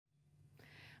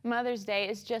Mother's Day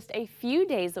is just a few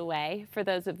days away. For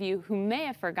those of you who may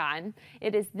have forgotten,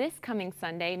 it is this coming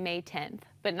Sunday, May 10th.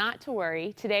 But not to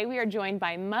worry, today we are joined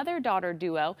by mother-daughter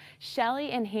duo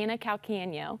Shelly and Hannah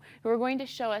Calcagno, who are going to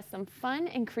show us some fun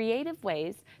and creative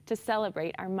ways to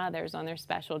celebrate our mothers on their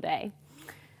special day.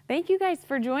 Thank you guys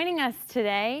for joining us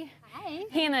today. Hi.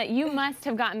 Hannah, you must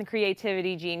have gotten the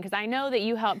creativity gene, because I know that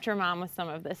you helped your mom with some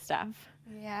of this stuff.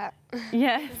 Yeah.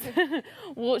 Yes.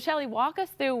 Well, Shelly, walk us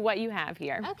through what you have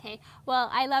here. Okay. Well,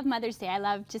 I love Mother's Day. I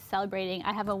love just celebrating.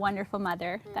 I have a wonderful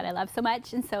mother that I love so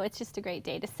much, and so it's just a great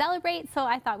day to celebrate. So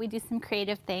I thought we'd do some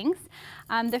creative things.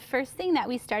 The first thing that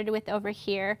we started with over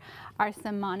here are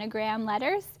some monogram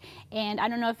letters, and I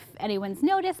don't know if anyone's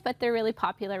noticed, but they're really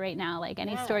popular right now. Like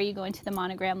any store you go into, the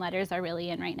monogram letters are really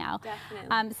in right now.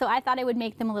 Definitely. So I thought I would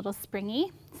make them a little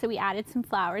springy. So we added some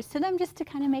flowers to them just to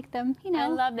kind of make them, you know. I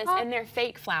love this, pop. and they're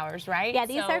fake flowers, right? Yeah,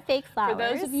 these are fake flowers. For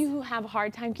those of you who have a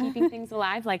hard time keeping things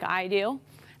alive, like I do,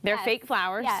 they're fake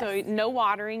flowers, so no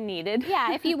watering needed.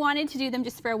 Yeah, if you wanted to do them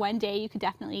just for one day, you could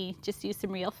definitely just use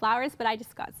some real flowers, but I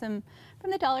just got some from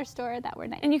the dollar store that were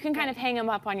nice. And you can kind of hang them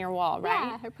up on your wall,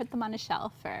 right? Yeah, or put them on a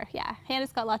shelf, or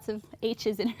Hannah's got lots of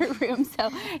H's in her room, so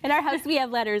in our house we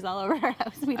have letters all over our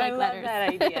house. We like letters. I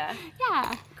love that idea.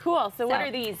 Yeah. Cool. So what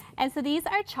are these? And so these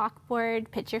are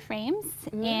chalkboard picture frames,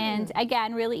 and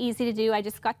again, really easy to do. I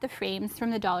just got the frames from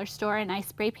the dollar store and I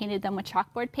spray painted them with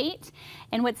chalkboard paint.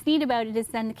 And what's neat about it is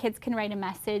then the kids can write a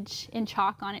message in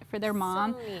chalk on it for their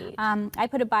mom. So neat. I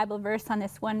put a Bible verse on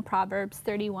this one, Proverbs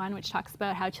 31, which talks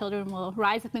about how children will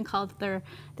rise up and call their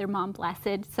mom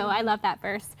blessed. So I love that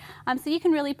verse. So you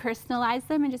can really personalize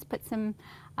them and just put some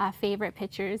favorite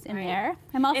pictures in there.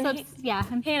 I'm also,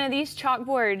 Hannah, these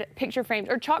chalkboard picture frames,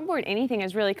 or chalkboard anything,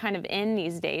 is really kind of in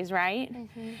these days, right?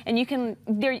 And you can,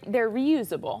 they're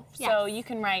reusable. So you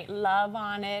can write love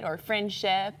on it, or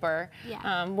friendship, or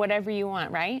whatever you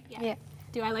want, right? Yeah.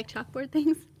 Do I like chalkboard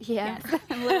things? Yeah. Yes.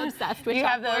 I'm a little obsessed with You chalkboard.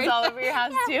 have those all over your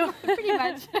house too? Pretty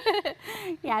much.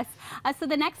 Yes. So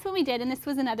the next one we did, and this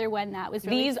was another one that was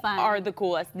really fun. These are the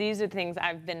coolest. These are the things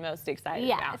I've been most excited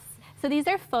about. Yes. So these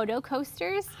are photo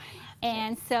coasters.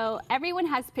 And so everyone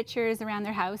has pictures around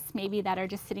their house, maybe, that are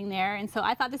just sitting there. And so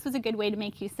I thought this was a good way to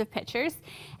make use of pictures.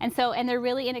 And they're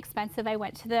really inexpensive. I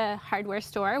went to the hardware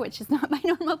store, which is not my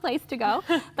normal place to go.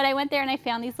 But I went there and I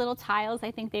found these little tiles. I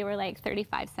think they were like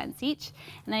 35 cents each.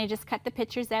 And then I just cut the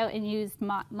pictures out and used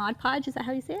Mod Podge. Is that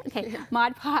how you say it? Okay.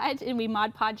 Mod Podge. And we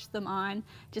Mod Podged them on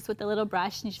just with a little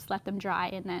brush, and you just let them dry.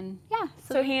 And then,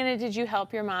 So Hannah, did you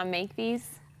help your mom make these?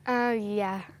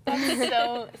 Yeah.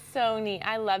 That's so neat.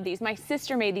 I love these. My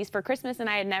sister made these for Christmas, and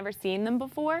I had never seen them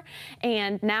before.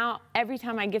 And now every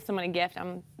time I give someone a gift,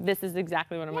 this is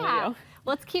exactly what I'm going to do.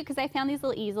 Well, it's cute because I found these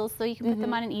little easels, so you can put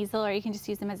them on an easel, or you can just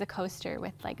use them as a coaster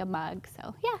with like a mug.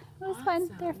 So yeah, it was fun.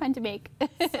 They're fun to make.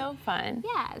 So fun.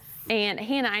 Yes. And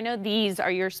Hannah, I know these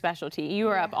are your specialty. You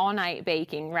were up all night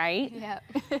baking, right? Yeah.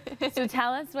 So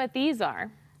tell us what these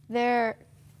are. They're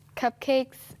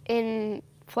cupcakes in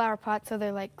flower pots, so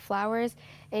they're like flowers,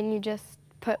 and you just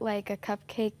put like a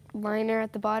cupcake liner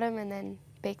at the bottom and then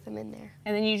bake them in there.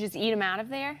 And then you just eat them out of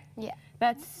there? Yeah.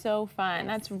 That's so fun.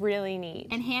 That's really neat.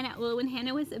 And Hannah, well, when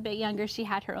Hannah was a bit younger, she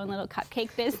had her own little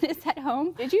cupcake business at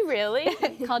home. Did you really?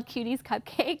 Called Cutie's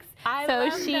Cupcakes. I so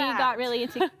love she that. got really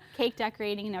into cake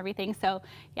decorating and everything. So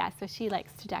yeah, so she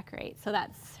likes to decorate. So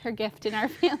that's her gift in our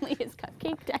family, is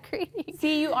cupcake decorating.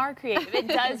 See, you are creative. It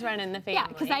does run in the family. Yeah,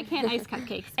 because I can't ice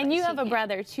cupcakes. And you have a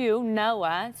brother too,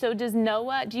 Noah. So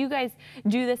do you guys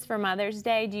do this for Mother's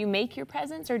Day? Do you make your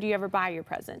presents, or do you ever buy your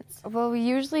presents? Well, we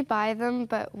usually buy them,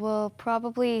 but we'll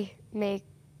probably make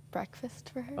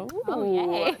breakfast for her. Oh,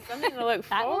 yay. Something to look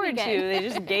forward to. They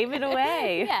just gave it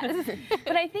away. Yes.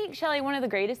 But I think, Shelly, one of the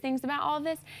greatest things about all of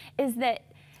this is that,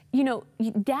 you know,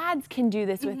 dads can do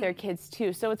this with their kids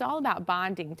too. So it's all about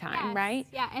bonding time, right?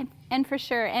 Yeah, and for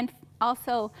sure. And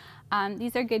also,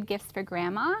 these are good gifts for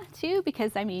grandma too,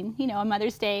 because I mean, you know, on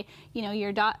Mother's Day, you know,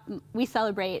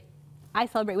 I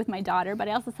celebrate with my daughter, but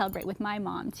I also celebrate with my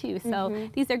mom too. So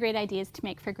these are great ideas to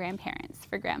make for grandparents,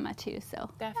 for grandma too. So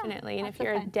definitely. And if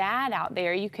you're a dad out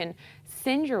there, you can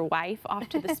send your wife off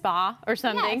to the spa or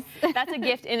something. That's a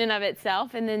gift in and of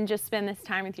itself. And then just spend this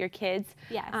time with your kids.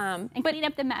 Yes. And clean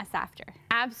up the mess after.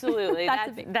 Absolutely.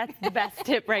 That's the best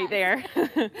tip right there.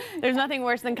 There's nothing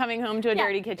worse than coming home to a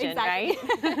dirty kitchen, right?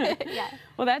 Yeah.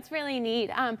 Well, that's really neat.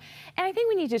 And I think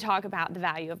we need to talk about the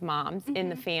value of moms in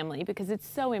the family, because it's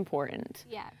so important.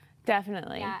 Yeah.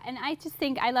 Definitely. Yeah, and I just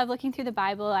think I love looking through the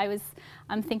Bible. I was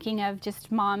thinking of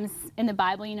just moms in the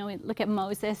Bible. You know, we look at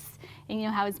Moses, and you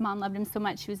know how his mom loved him so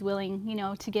much, she was willing, you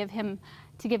know, to give him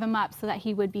to give him up so that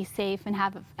he would be safe and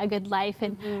have a good life.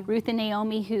 And Ruth and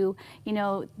Naomi, who, you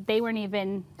know, they weren't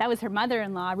even, that was her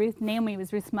mother-in-law. Naomi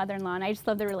was Ruth's mother-in-law, and I just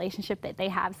love the relationship that they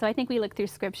have. So I think we look through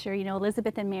Scripture, you know,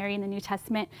 Elizabeth and Mary in the New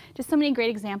Testament, just so many great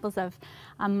examples of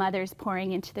mothers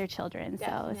pouring into their children.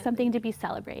 Definitely. So it's something to be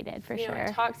celebrated for sure.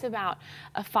 It talks about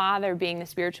a father being the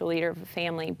spiritual leader of a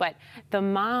family, but the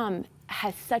mom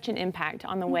has such an impact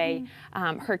on the way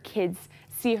her kids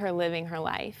see her living her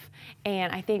life.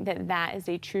 And I think that that is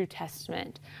a true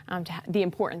testament to the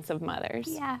importance of mothers.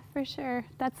 Yeah, for sure.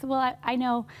 That's, well, I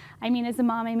know, I mean, as a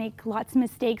mom, I make lots of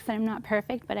mistakes and I'm not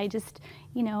perfect, but I just,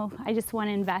 you know, I just want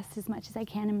to invest as much as I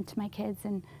can into my kids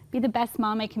and be the best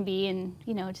mom I can be and,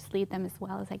 you know, just lead them as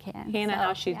well as I can. Hannah,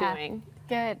 how's she doing?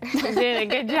 Good. You're doing a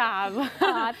good job.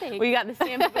 Thanks. We got the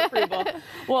stamp of approval.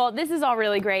 Well, this is all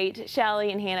really great.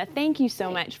 Shelly and Hannah, thank you so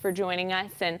much for joining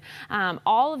us. And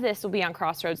all of this will be on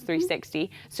Crossroads 360,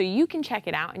 so you can check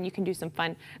it out and you can do some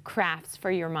fun crafts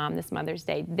for your mom this Mother's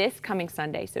Day this coming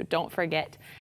Sunday. So don't forget